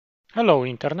Hello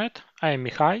Internet, I am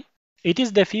Mihai. It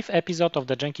is the 5th episode of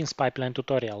the Jenkins pipeline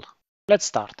tutorial. Let's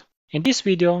start. In this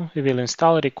video, we will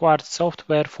install required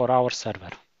software for our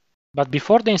server. But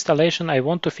before the installation, I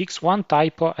want to fix one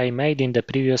typo I made in the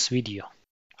previous video.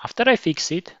 After I fix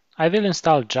it, I will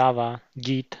install Java,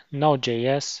 Git,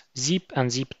 Node.js, zip and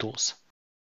zip tools.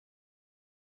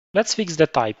 Let's fix the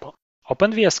typo.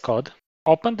 Open VS Code,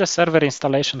 open the server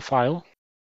installation file,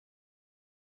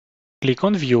 click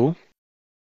on View,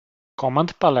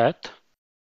 Command Palette,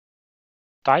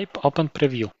 type Open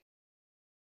Preview.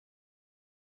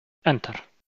 Enter.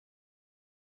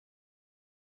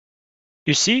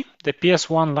 You see, the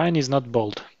PS1 line is not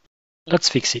bold. Let's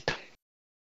fix it.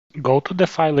 Go to the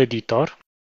file editor,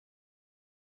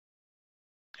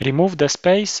 remove the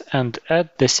space and add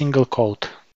the single quote.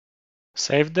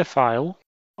 Save the file,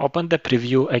 open the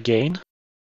preview again.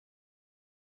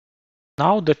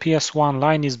 Now the PS1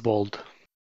 line is bold.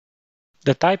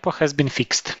 The typo has been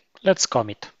fixed. Let's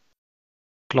commit.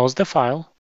 Close the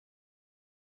file.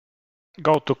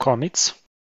 Go to commits.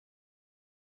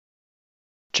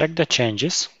 Check the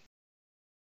changes.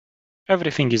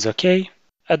 Everything is okay.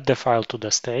 Add the file to the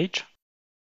stage.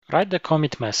 Write the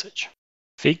commit message.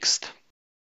 Fixed.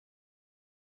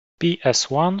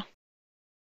 PS1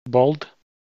 bold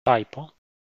typo.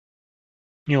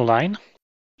 New line.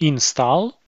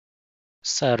 Install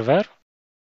server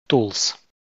tools.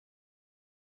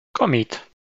 Commit.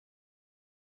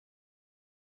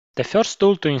 The first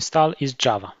tool to install is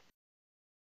Java.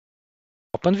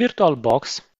 Open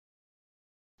VirtualBox.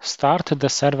 Start the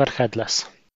server headless.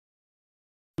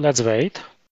 Let's wait.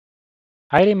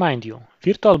 I remind you,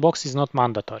 VirtualBox is not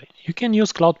mandatory. You can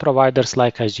use cloud providers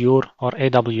like Azure or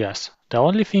AWS. The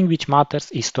only thing which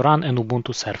matters is to run an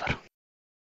Ubuntu server.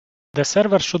 The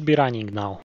server should be running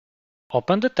now.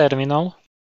 Open the terminal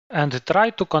and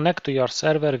try to connect to your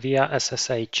server via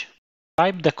SSH.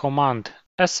 Type the command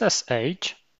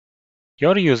SSH,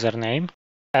 your username,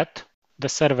 at the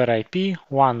server IP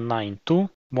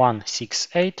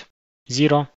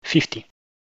 192.168.0.50.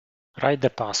 Write the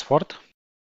password.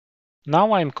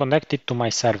 Now I am connected to my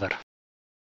server.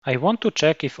 I want to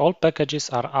check if all packages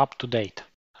are up to date.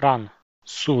 Run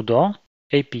sudo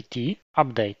apt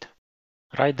update.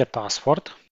 Write the password.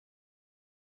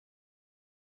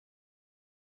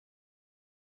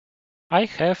 I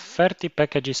have 30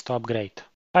 packages to upgrade.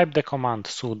 Type the command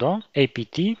sudo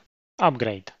apt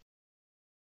upgrade.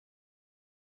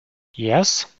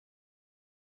 Yes.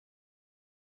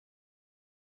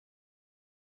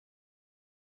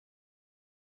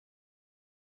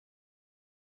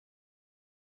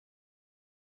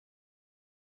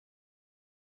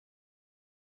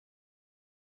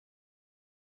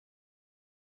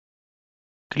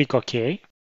 Click OK.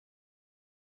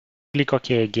 Click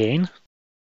OK again.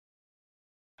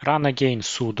 Run again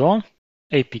sudo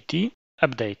apt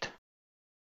update.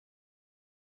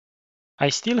 I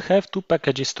still have 2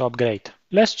 packages to upgrade.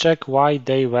 Let's check why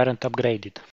they weren't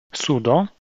upgraded. Sudo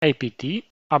apt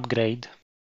upgrade.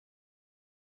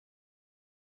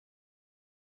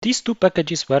 These 2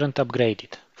 packages weren't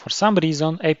upgraded. For some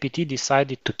reason, apt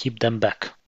decided to keep them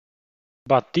back.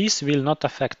 But this will not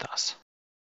affect us.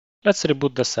 Let's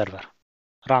reboot the server.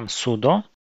 Run sudo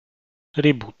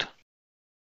reboot.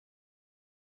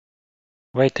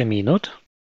 Wait a minute.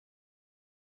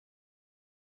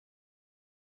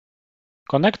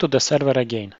 Connect to the server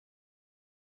again.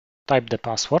 Type the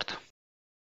password.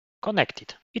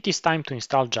 Connected. It is time to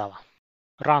install Java.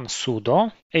 Run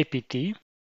sudo apt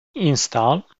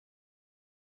install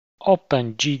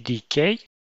OpenJDK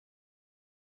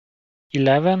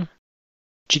 11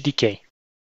 GDK.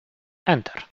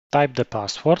 Enter. Type the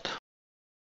password.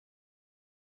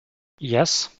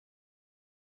 Yes.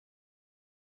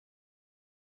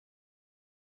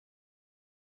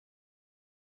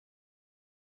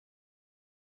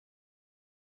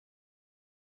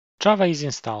 Java is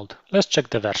installed. Let's check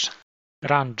the version.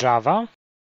 Run Java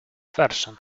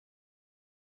version.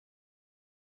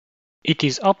 It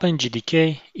is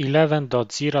OpenJDK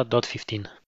 11.0.15.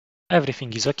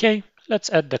 Everything is okay. Let's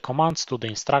add the commands to the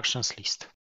instructions list.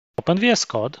 Open VS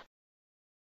Code.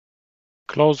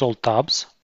 Close all tabs.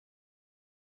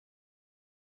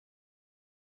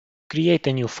 Create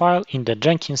a new file in the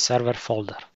Jenkins server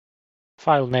folder.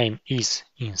 File name is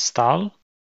install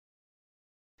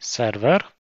server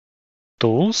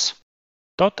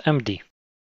tools.md.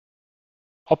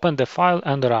 Open the file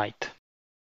and write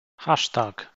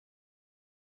hashtag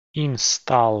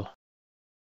install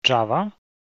Java,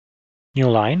 new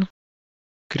line,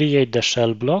 create the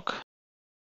shell block,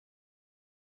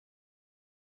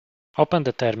 open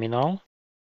the terminal,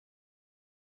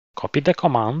 copy the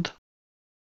command,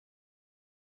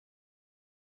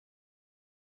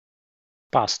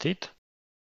 paste it,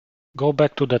 go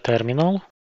back to the terminal,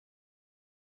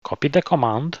 copy the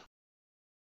command,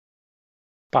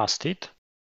 paste it,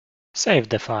 save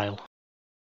the file.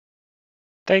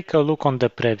 Take a look on the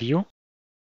preview,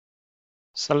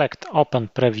 select Open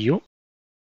Preview.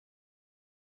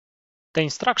 The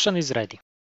instruction is ready.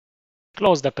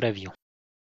 Close the preview.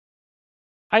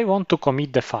 I want to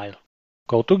commit the file.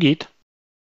 Go to Git,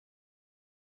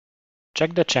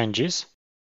 check the changes,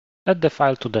 add the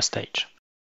file to the stage.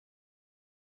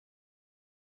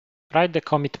 Write the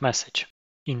commit message.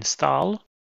 Install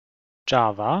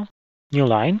Java, new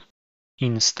line,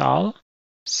 install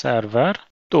server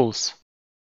tools.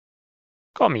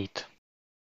 Commit.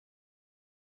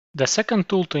 The second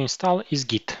tool to install is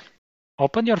Git.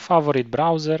 Open your favorite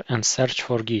browser and search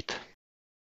for Git.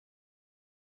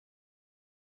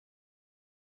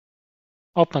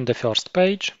 Open the first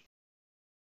page.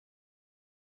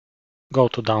 Go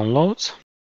to Downloads.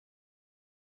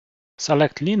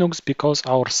 Select Linux because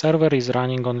our server is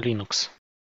running on Linux.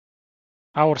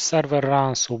 Our server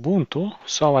runs Ubuntu,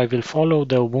 so I will follow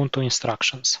the Ubuntu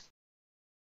instructions.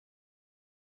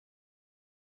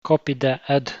 Copy the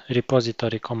add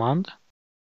repository command.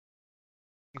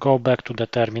 Go back to the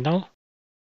terminal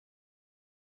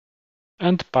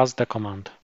and paste the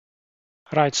command.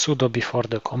 Write sudo before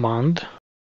the command.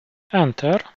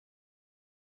 Enter.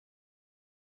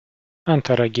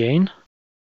 Enter again.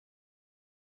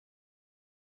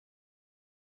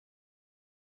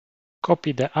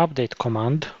 Copy the update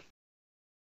command.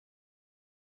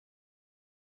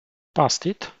 Paste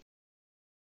it.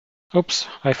 Oops,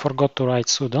 I forgot to write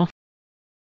sudo.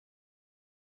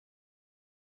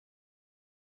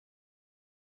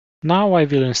 Now I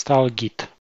will install Git.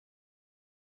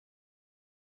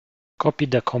 Copy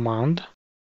the command.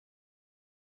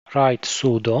 Write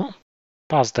sudo.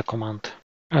 Paste the command.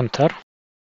 Enter.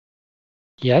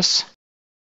 Yes.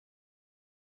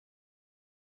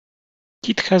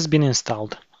 Git has been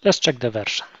installed. Let's check the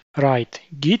version. Write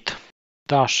git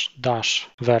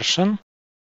 --version.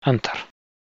 Enter.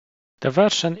 The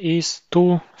version is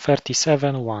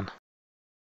 2.37.1.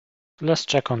 Let's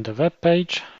check on the web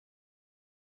page.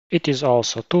 It is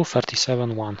also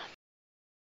 2.37.1.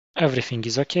 Everything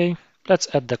is okay.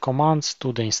 Let's add the commands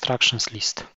to the instructions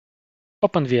list.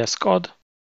 Open VS Code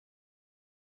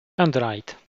and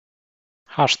write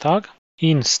hashtag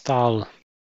install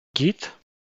git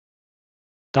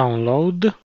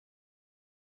download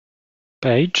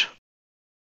page.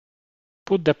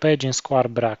 Put the page in square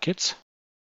brackets.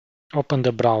 Open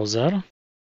the browser.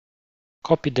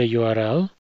 Copy the URL.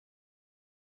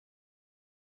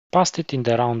 Paste it in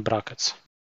the round brackets.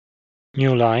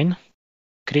 New line.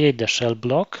 Create the shell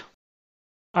block.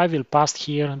 I will paste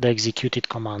here the executed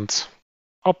commands.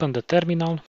 Open the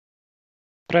terminal.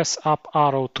 Press up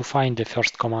arrow to find the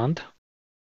first command.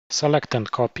 Select and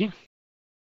copy.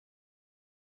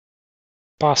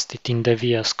 Paste it in the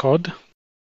VS Code.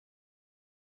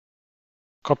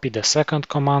 Copy the second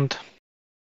command.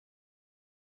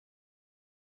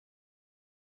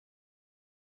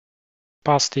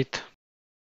 Paste it.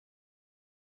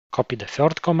 Copy the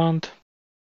third command.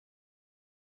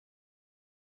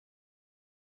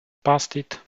 Paste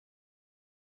it.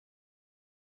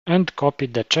 And copy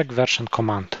the check version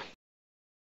command.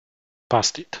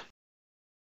 Paste it.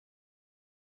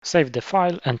 Save the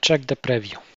file and check the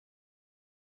preview.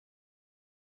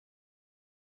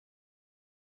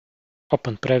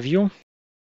 Open preview.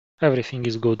 Everything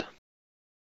is good.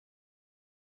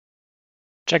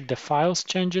 Check the files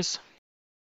changes.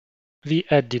 We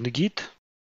added Git.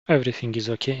 Everything is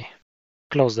okay.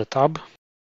 Close the tab.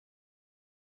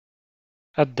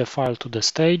 Add the file to the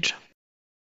stage.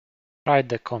 Write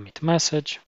the commit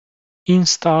message.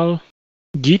 Install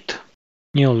git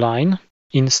new line.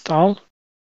 Install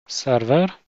server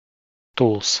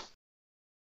tools.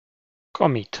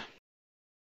 Commit.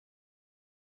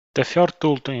 The third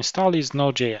tool to install is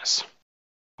Node.js.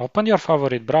 Open your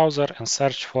favorite browser and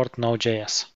search for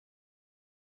Node.js.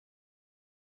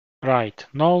 Write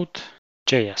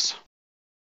Node.js.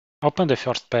 Open the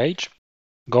first page.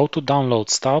 Go to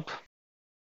Downloads tab.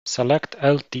 Select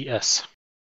LTS.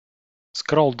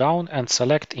 Scroll down and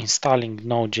select Installing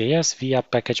Node.js via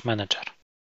Package Manager.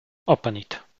 Open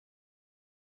it.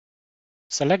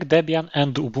 Select Debian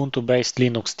and Ubuntu-based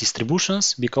Linux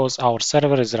distributions because our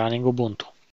server is running Ubuntu.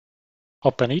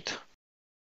 Open it.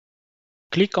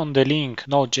 Click on the link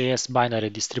Node.js binary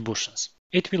distributions.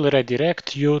 It will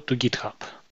redirect you to GitHub.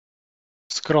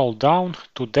 Scroll down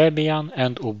to Debian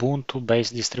and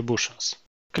Ubuntu-based distributions.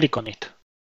 Click on it.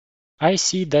 I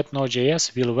see that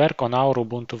Node.js will work on our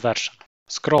Ubuntu version.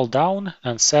 Scroll down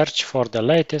and search for the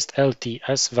latest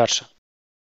LTS version.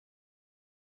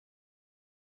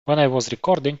 When I was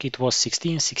recording, it was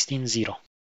 16.16.0.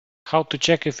 How to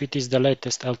check if it is the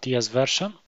latest LTS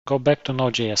version? Go back to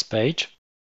Node.js page.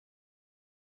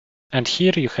 And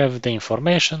here you have the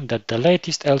information that the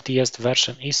latest LTS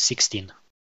version is 16.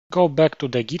 Go back to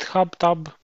the GitHub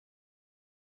tab,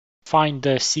 find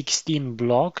the 16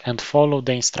 block and follow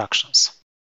the instructions.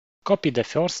 Copy the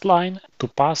first line to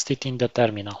paste it in the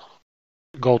terminal.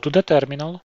 Go to the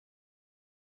terminal,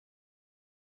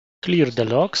 clear the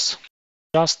logs,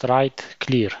 just write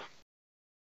clear.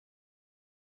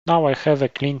 Now I have a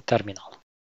clean terminal.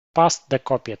 Paste the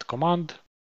copied command,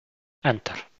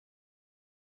 enter.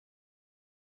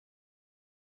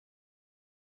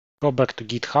 Go back to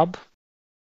GitHub,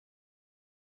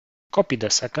 copy the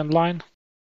second line,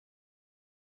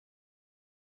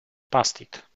 paste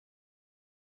it.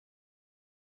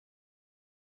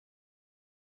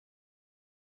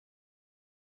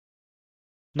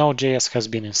 Node.js has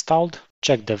been installed.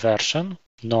 Check the version,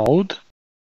 Node,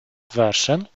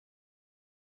 version.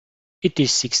 It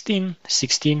is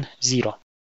 16.16.0.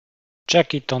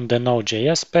 Check it on the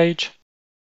Node.js page.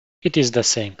 It is the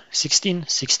same,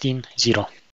 16.16.0.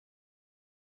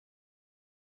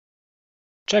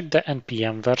 Check the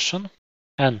npm version,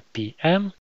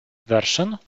 npm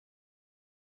version.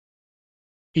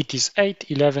 It is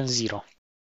 8.11.0.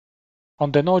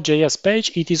 On the Node.js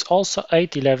page, it is also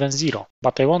 8.11.0,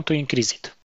 but I want to increase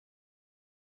it.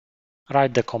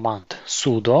 Write the command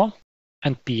sudo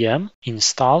npm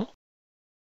install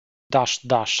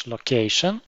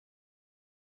 --location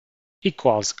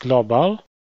equals global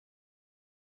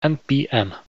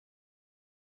npm.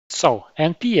 So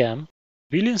npm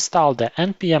will install the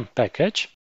npm package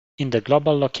in the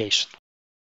global location.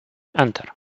 Enter.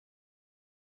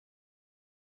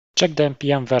 Check the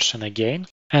npm version again,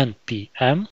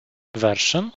 npm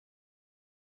version.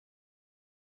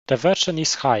 The version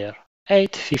is higher,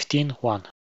 8.15.1.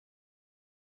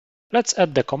 Let's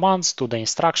add the commands to the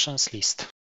instructions list.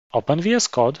 Open VS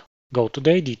Code, go to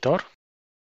the editor,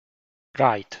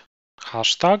 write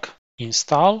hashtag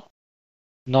install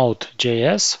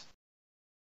Node.js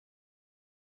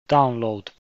download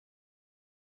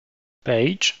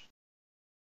page.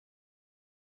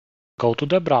 Go to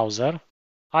the browser.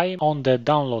 I am on the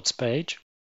downloads page.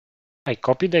 I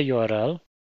copy the URL,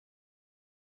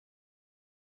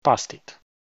 paste it.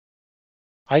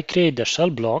 I create the shell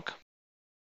block.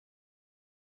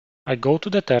 I go to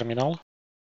the terminal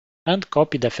and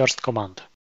copy the first command.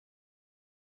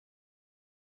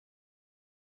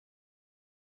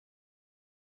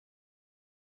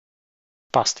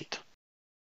 Paste it.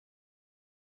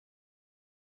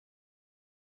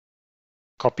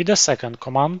 Copy the second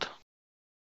command.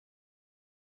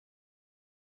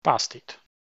 Paste it.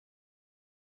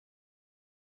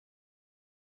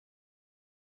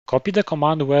 Copy the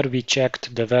command where we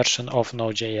checked the version of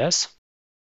Node.js.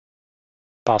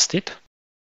 Paste it.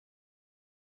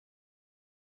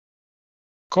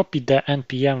 Copy the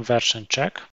npm version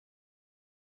check.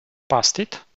 Paste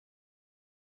it.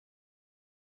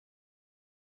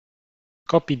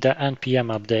 Copy the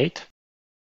npm update.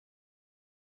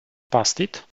 Paste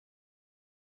it.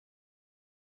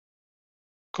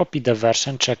 Copy the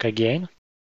version check again.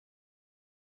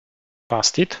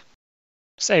 Paste it.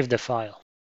 Save the file.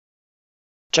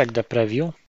 Check the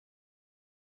preview.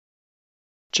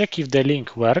 Check if the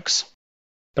link works.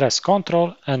 Press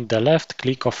Ctrl and the left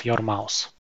click of your mouse.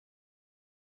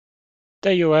 The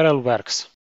URL works.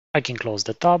 I can close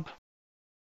the tab.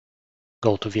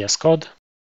 Go to VS Code.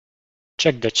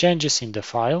 Check the changes in the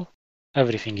file.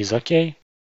 Everything is OK.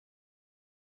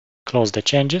 Close the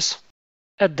changes.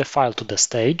 Add the file to the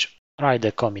stage. Write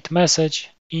the commit message.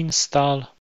 Install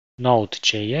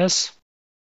Node.js.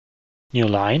 New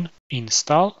line.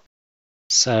 Install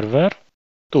server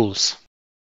tools.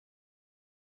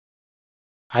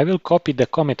 I will copy the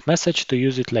commit message to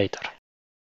use it later.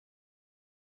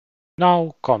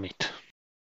 Now commit.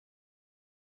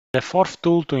 The fourth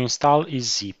tool to install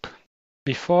is zip.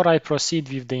 Before I proceed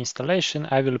with the installation,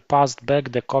 I will pass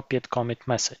back the copied commit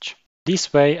message.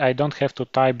 This way I don't have to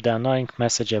type the annoying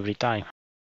message every time.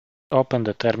 Open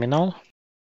the terminal,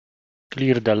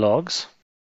 clear the logs,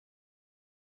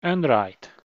 and write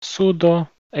sudo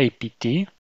apt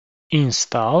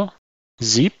install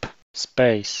zip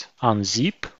space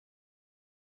unzip.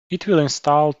 It will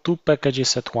install 2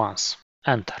 packages at once.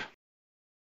 Enter.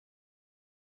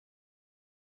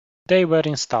 They were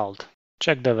installed.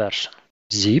 Check the version.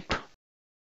 Zip.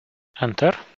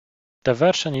 Enter. The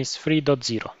version is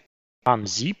 3.0.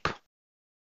 Unzip.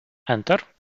 Enter.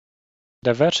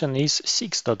 The version is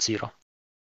 6.0.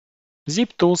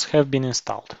 Zip tools have been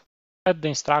installed. Add the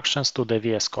instructions to the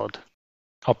VS Code.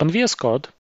 Open VS Code.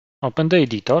 Open the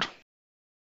editor.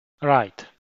 Write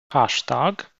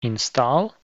hashtag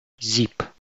install zip.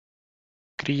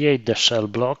 Create the shell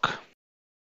block.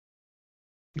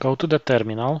 Go to the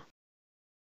terminal.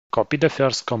 Copy the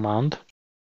first command.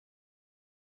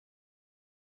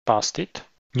 Paste it.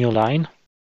 New line.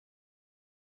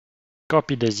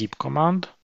 Copy the zip command.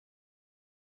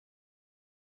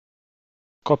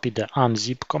 Copy the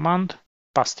unzip command.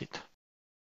 Paste it.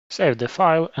 Save the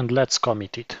file and let's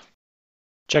commit it.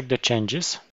 Check the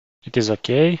changes. It is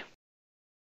OK.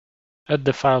 Add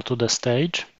the file to the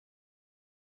stage.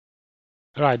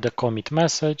 Write the commit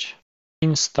message.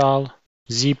 Install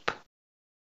zip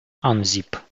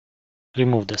unzip.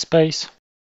 Remove the space.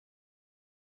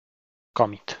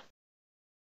 Commit.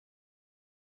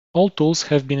 All tools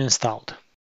have been installed.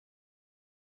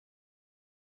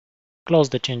 Close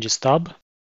the Changes tab.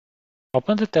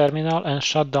 Open the terminal and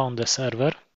shut down the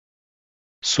server.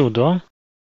 Sudo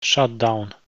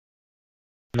shutdown.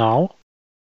 Now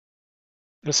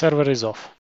the server is off.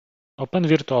 Open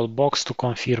VirtualBox to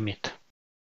confirm it.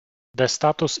 The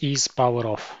status is power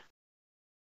off.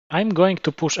 I'm going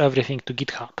to push everything to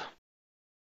GitHub.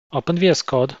 Open VS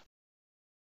Code.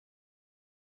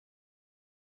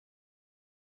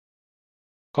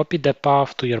 Copy the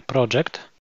path to your project.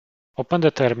 Open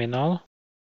the terminal.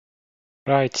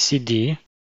 Write cd,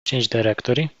 change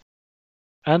directory,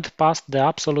 and paste the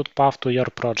absolute path to your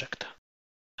project.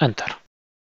 Enter.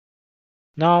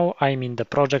 Now I'm in the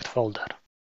project folder.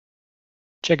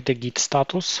 Check the Git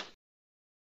status.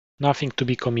 Nothing to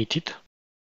be committed.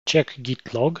 Check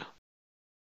Git log.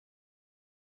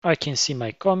 I can see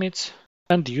my commits,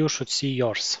 and you should see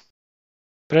yours.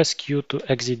 Press Q to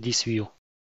exit this view.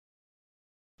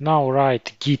 Now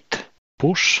write git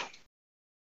push.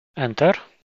 Enter.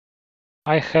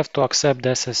 I have to accept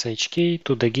the SSH key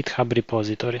to the GitHub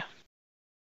repository.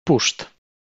 Pushed.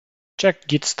 Check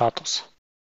Git status.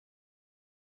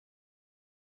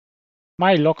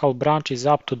 My local branch is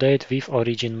up to date with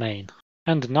origin main.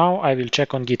 And now I will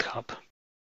check on GitHub.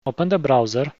 Open the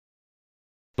browser.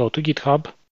 Go to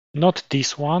GitHub. Not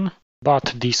this one,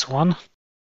 but this one.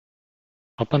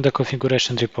 Open the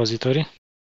configuration repository.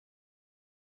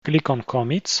 Click on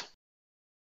commits.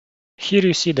 Here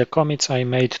you see the commits I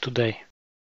made today.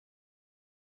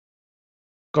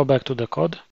 Go back to the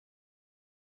code.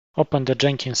 Open the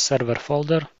Jenkins server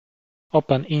folder.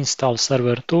 Open install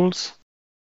server tools.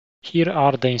 Here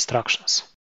are the instructions.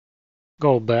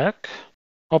 Go back.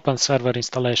 Open server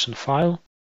installation file.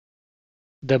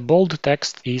 The bold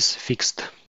text is fixed.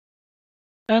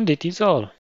 And it is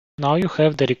all. Now you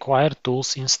have the required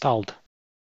tools installed.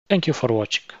 Thank you for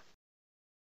watching.